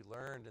things we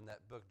learned in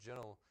that book,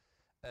 Gentle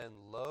and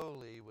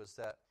Lowly, was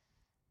that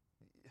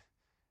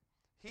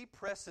he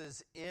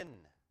presses in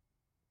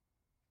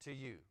to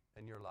you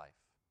and your life.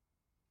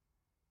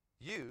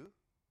 You,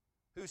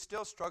 who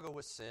still struggle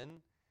with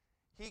sin,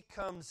 he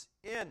comes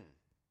in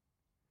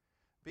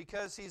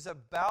because he's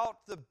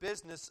about the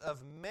business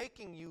of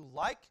making you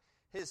like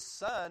his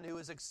Son, who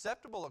is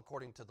acceptable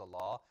according to the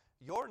law.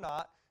 You're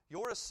not.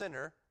 You're a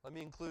sinner. Let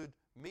me include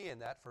me in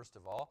that, first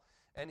of all.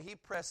 And he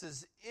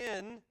presses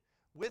in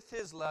with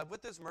his love,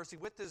 with his mercy,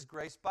 with his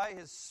grace, by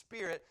his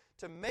Spirit,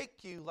 to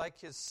make you like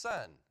his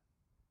Son,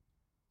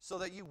 so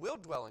that you will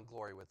dwell in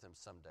glory with him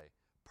someday,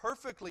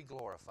 perfectly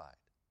glorified,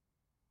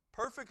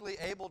 perfectly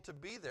able to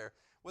be there,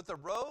 with a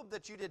robe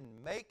that you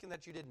didn't make and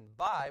that you didn't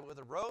buy, with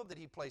a robe that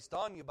he placed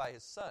on you by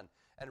his Son.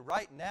 And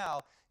right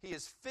now, he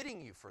is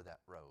fitting you for that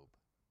robe,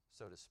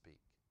 so to speak.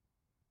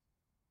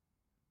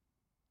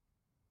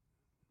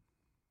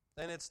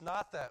 And it's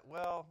not that,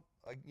 well,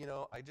 I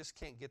just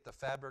can't get the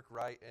fabric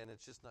right and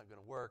it's just not going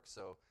to work,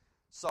 so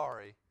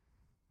sorry,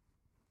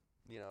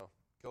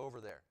 go over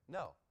there.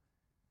 No.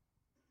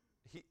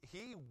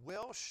 He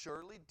will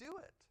surely do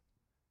it.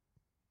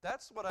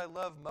 That's what I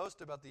love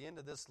most about the end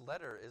of this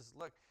letter is,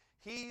 look,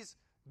 he's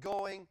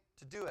going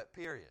to do it,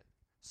 period.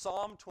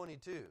 Psalm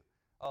 22.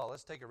 Oh,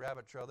 let's take a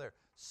rabbit trail there.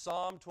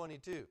 Psalm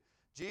 22.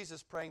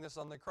 Jesus praying this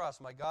on the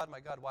cross. My God,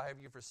 why have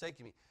you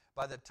forsaken me?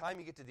 By the time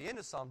you get to the end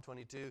of Psalm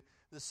 22,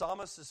 the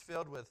psalmist is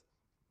filled with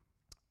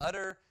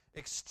utter,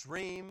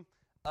 extreme,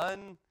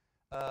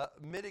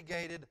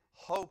 unmitigated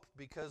hope.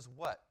 Because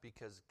what?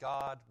 Because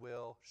God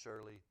will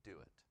surely do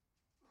it.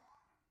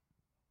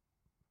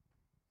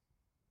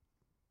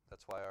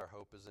 That's why our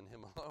hope is in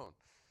him alone.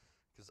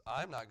 Because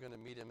I'm not going to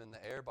meet him in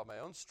the air by my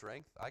own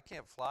strength. I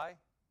can't fly.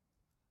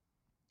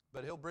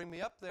 But he'll bring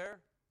me up there,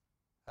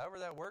 however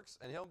that works,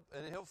 and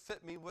he'll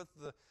fit me with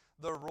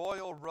the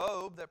royal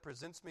robe that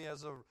presents me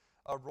as a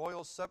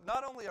royal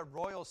not only a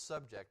royal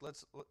subject,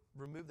 let's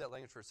remove that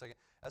language for a second,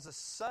 as a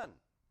son.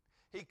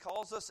 He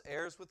calls us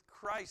heirs with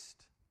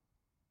Christ.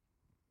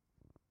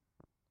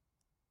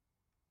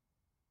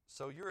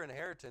 So your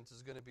inheritance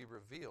is going to be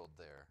revealed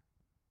there.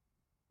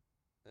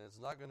 And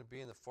it's not going to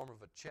be in the form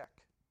of a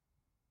check.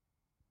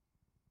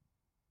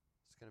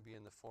 It's going to be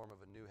in the form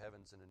of a new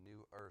heavens and a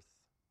new earth,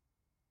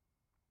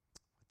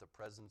 with the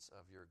presence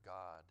of your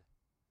God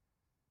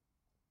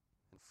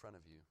in front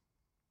of you.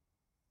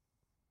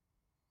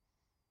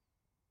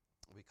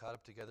 We caught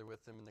up together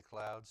with them in the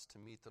clouds to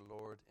meet the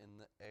Lord in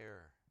the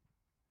air.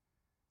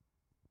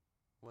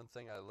 One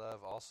thing I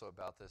love also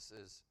about this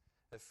is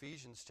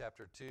Ephesians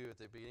chapter 2, at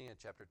the beginning of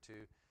chapter 2,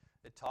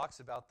 it talks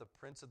about the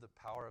prince of the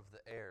power of the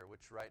air,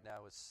 which right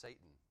now is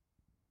Satan.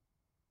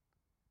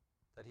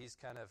 That he's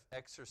kind of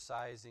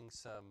exercising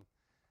some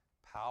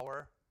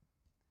power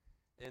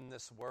in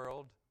this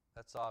world.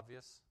 That's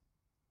obvious.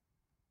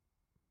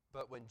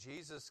 But when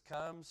Jesus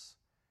comes,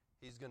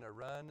 he's going to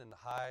run and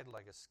hide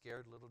like a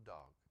scared little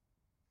dog.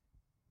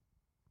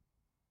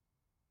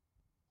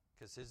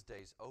 Because his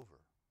day's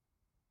over.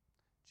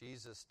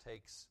 Jesus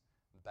takes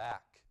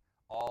back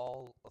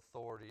all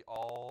authority,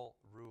 all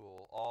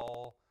rule,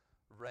 all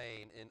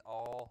reign in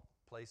all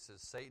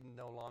places. Satan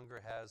no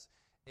longer has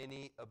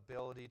any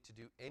ability to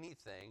do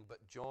anything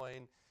but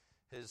join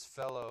his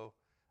fellow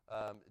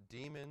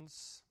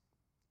demons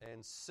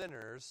and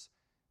sinners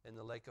in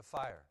the lake of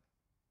fire.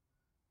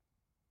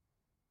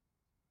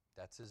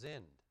 That's his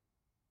end.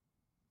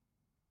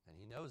 And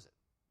he knows it.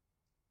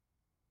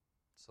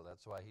 So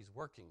that's why he's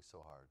working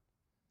so hard,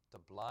 to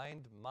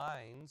blind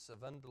minds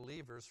of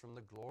unbelievers from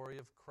the glory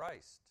of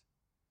Christ.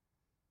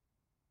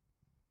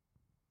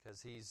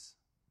 Because he's,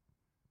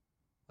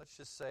 let's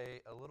just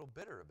say, a little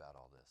bitter about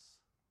all this.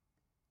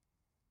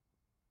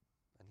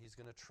 And he's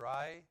going to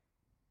try,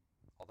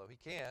 although he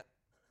can't,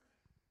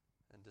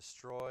 and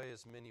destroy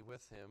as many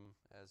with him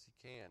as he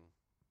can.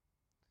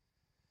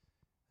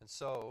 And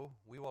so,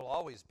 we will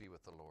always be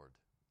with the Lord.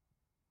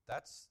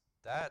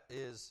 That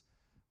is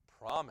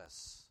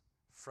promise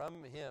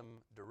from him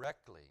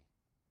directly.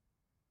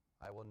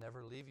 I will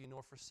never leave you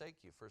nor forsake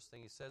you. First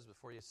thing he says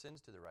before he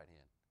ascends to the right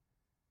hand.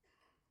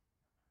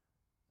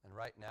 And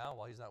right now,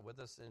 while he's not with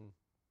us in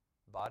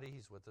body,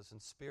 he's with us in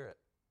spirit.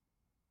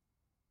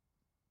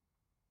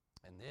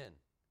 And then,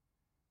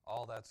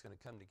 all that's going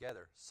to come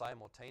together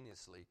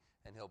simultaneously,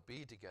 and he'll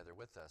be together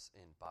with us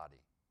in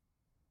body.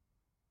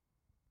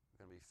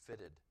 We're going to be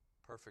fitted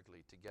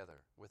perfectly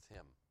together with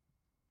him,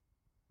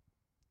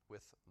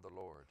 with the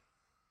Lord.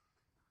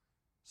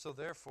 So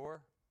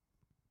therefore,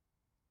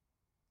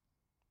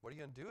 what are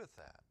you going to do with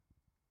that?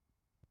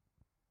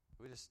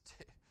 We just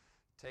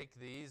take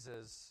these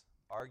as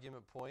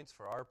argument points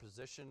for our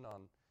position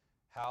on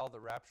how the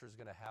rapture is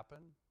going to happen?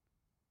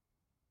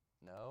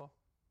 No.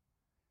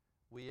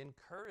 We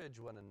encourage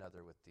one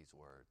another with these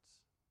words.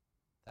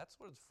 That's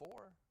what it's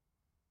for.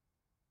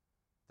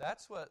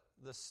 That's what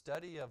the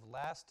study of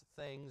last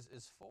things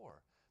is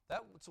for.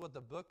 That's what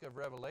the book of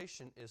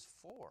Revelation is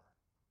for.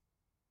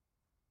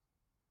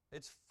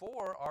 It's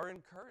for our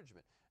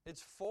encouragement.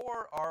 It's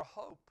for our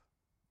hope.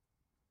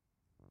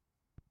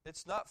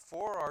 It's not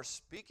for our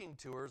speaking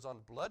tours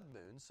on blood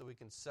moons so we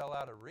can sell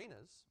out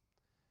arenas.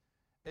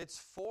 It's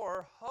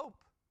for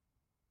hope.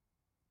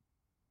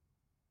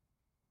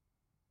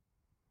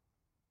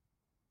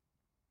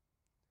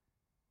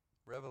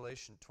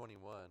 Revelation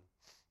 21.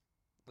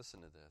 Listen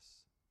to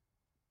this.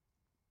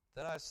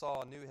 Then I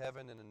saw a new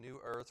heaven and a new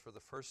earth, for the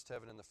first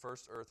heaven and the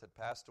first earth had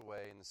passed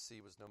away, and the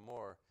sea was no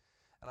more.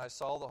 And I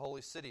saw the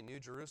holy city, New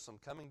Jerusalem,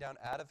 coming down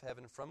out of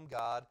heaven from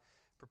God,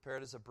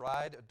 prepared as a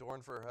bride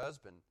adorned for her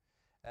husband.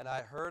 And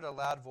I heard a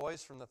loud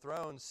voice from the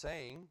throne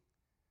saying,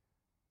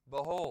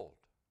 Behold,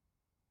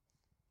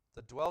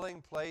 the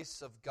dwelling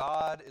place of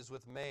God is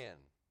with man.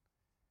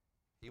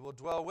 He will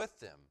dwell with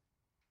them,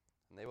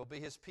 and they will be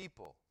his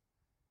people.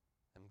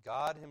 And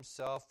God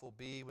himself will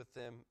be with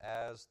them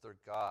as their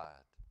God.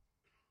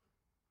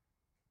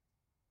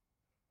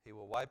 He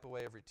will wipe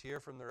away every tear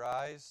from their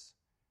eyes,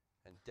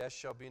 and death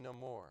shall be no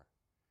more.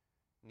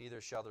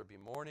 Neither shall there be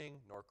mourning,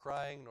 nor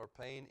crying, nor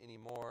pain any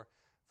more,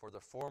 for the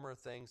former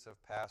things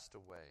have passed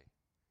away.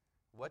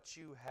 What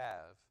you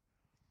have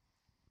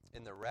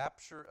in the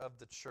rapture of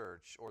the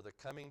church, or the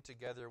coming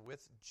together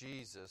with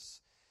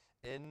Jesus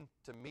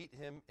to meet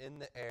him in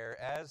the air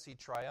as he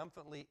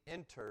triumphantly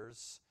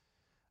enters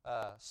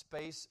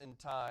space and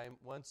time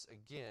once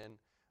again,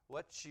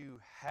 what you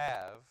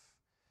have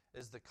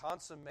is the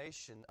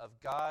consummation of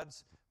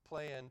God's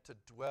plan to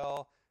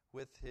dwell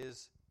with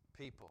his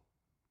people.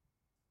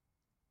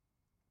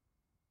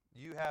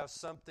 You have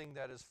something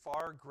that is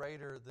far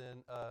greater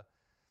than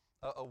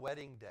a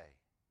wedding day.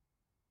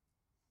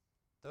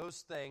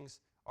 Those things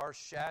are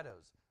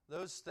shadows.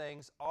 Those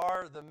things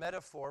are the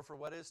metaphor for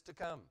what is to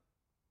come.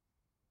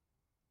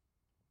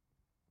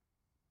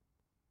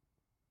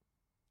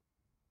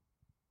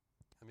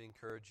 Let me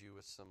encourage you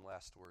with some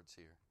last words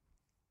here.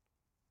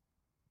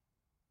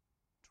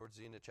 Towards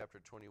the end of chapter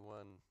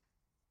 21,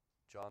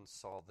 John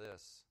saw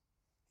this.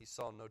 He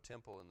saw no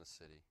temple in the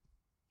city.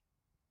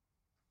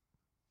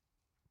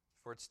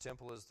 For its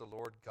temple is the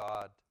Lord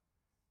God,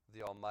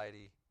 the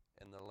Almighty,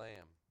 and the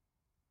Lamb.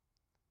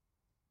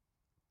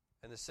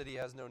 And the city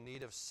has no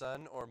need of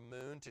sun or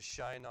moon to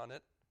shine on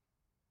it,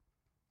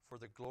 for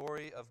the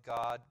glory of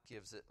God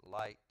gives it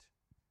light,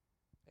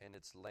 and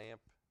its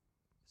lamp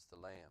is the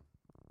Lamb.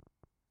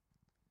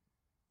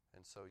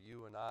 And so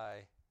you and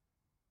I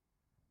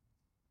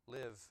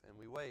live and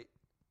we wait,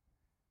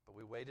 but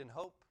we wait in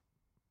hope.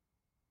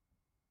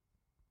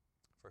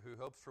 For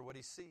who hopes for what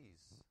he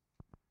sees?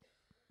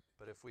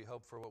 But if we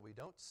hope for what we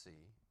don't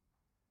see,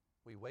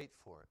 we wait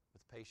for it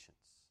with patience.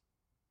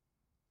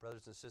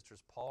 Brothers and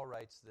sisters, Paul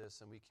writes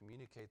this, and we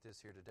communicate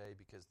this here today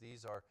because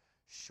these are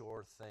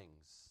sure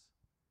things.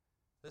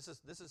 This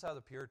is how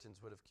the Puritans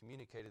would have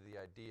communicated the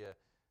idea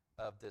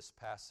of this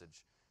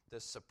passage.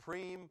 The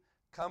supreme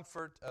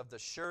comfort of the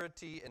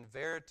surety and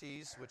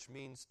verities, which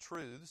means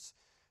truths,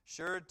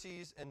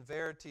 sureties and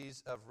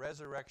verities of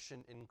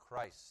resurrection in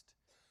Christ.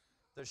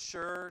 The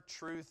sure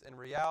truth and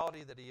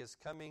reality that he is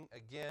coming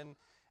again,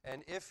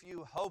 and if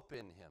you hope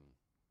in him,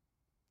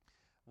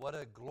 what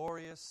a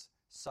glorious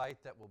sight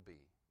that will be.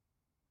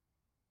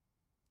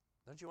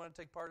 Don't you want to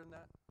take part in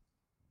that?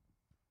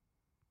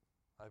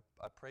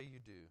 I pray you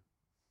do.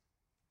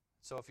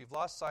 So if you've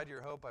lost sight of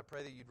your hope, I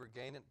pray that you'd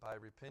regain it by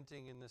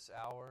repenting in this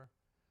hour,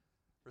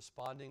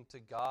 responding to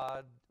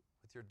God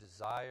with your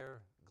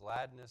desire,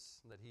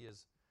 gladness that He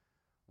has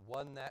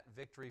won that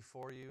victory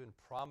for you and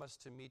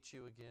promised to meet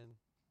you again.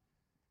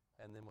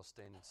 And then we'll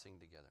stand and sing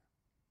together.